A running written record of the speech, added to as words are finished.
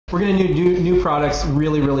We're going to do new products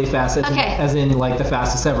really fast, as in like the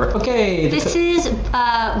fastest ever. Okay. This is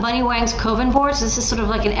Bunny Wang's Kovan board. So this is sort of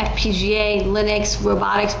like an FPGA Linux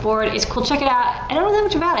robotics board. It's cool. Check it out. I don't know that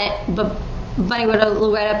much about it, but Bunny would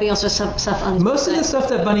will write up and also stuff on. Most of the stuff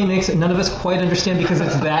that Bunny makes, none of us quite understand because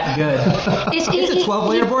it's that good. It's a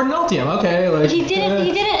 12-layer board in Altium. Okay, like he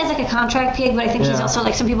did it as like a contract pig, but I think he's also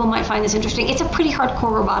like some people might find this interesting. It's a pretty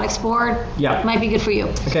hardcore robotics board. Yeah, might be good for you.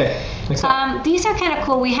 Okay. Next up. These are kind of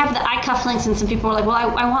cool. We have the Cufflinks, and some people are like, well,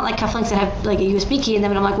 I want like Cufflinks that have like a USB key in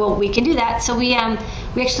them, and I'm like, well, we can do that. So we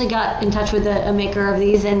actually got in touch with a maker of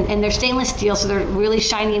these, and they're stainless steel, so they're really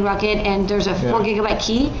shiny and rugged, and there's a 4 GB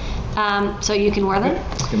key. So you can wear them.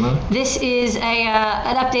 This is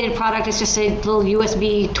an updated product. It's just a little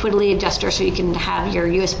USB twiddly adjuster, so you can have your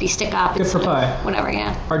USB stick up. Good for Pi. Whatever,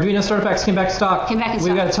 yeah. Arduino starter packs came back in stock.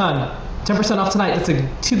 We've got a ton. 10% off tonight. That's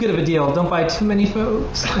too good of a deal. Don't buy too many,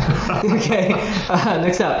 folks. Okay.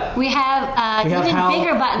 Next up. We have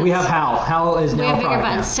bigger buttons. We have Hal. Hal is now. We have bigger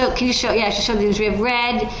buttons. So can you show? Yeah, I should show these. We have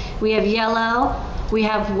red. We have yellow. We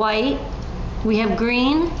have white. We have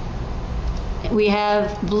green. We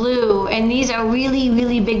have blue, and these are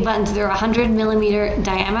really big buttons. They're 100 mm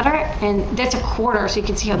diameter, and that's a quarter, so you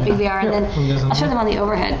can see how big they are. And then I'll show them on the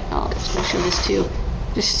overhead. I'll show this too.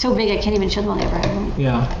 They're so big I can't even show them on the overhead.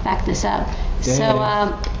 Yeah. Back this up. Dave, so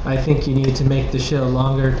I think you need to make the show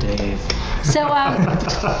longer, Dave. So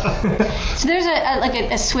so there's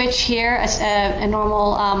a switch here, a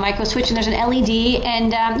normal micro switch, and there's an LED,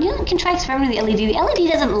 and you can try experimenting with the LED. The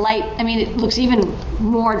LED doesn't light. I mean, it looks even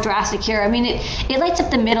more drastic here. I mean, it lights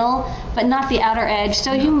up the middle, but not the outer edge.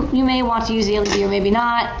 So you may want to use the LED or maybe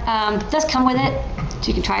not. It does come with it, so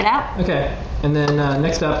you can try it out. Okay, and then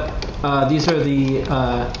next up, these are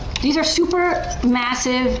the. These are super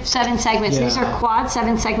massive 7 segments. Yeah. These are quad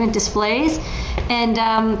 7-segment displays, and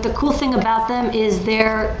the cool thing about them is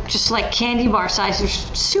they're just like candy bar size. They're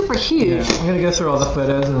super huge. Yeah. I'm gonna go through all the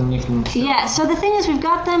photos, and then you can. Yeah. So the thing is, we've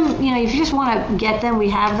got them. You know, if you just want to get them,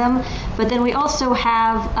 we have them. But then we also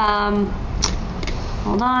have.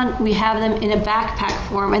 Hold on. We have them in a backpack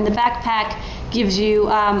form, and the backpack gives you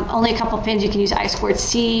only a couple pins. You can use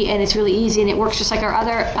I2C, and it's really easy, and it works just like our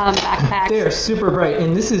other backpacks. They are super bright,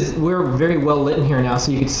 and we're very well lit in here now,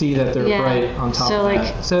 so you can see that they're bright on top of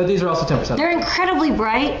that. So these are also 10%. They're incredibly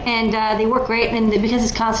bright, and they work great, and because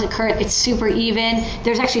it's constant current, it's super even.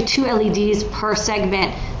 There's actually 2 LEDs per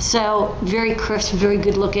segment, so very crisp, very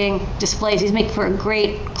good looking displays. These make for a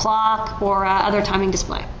great clock or other timing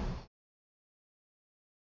display.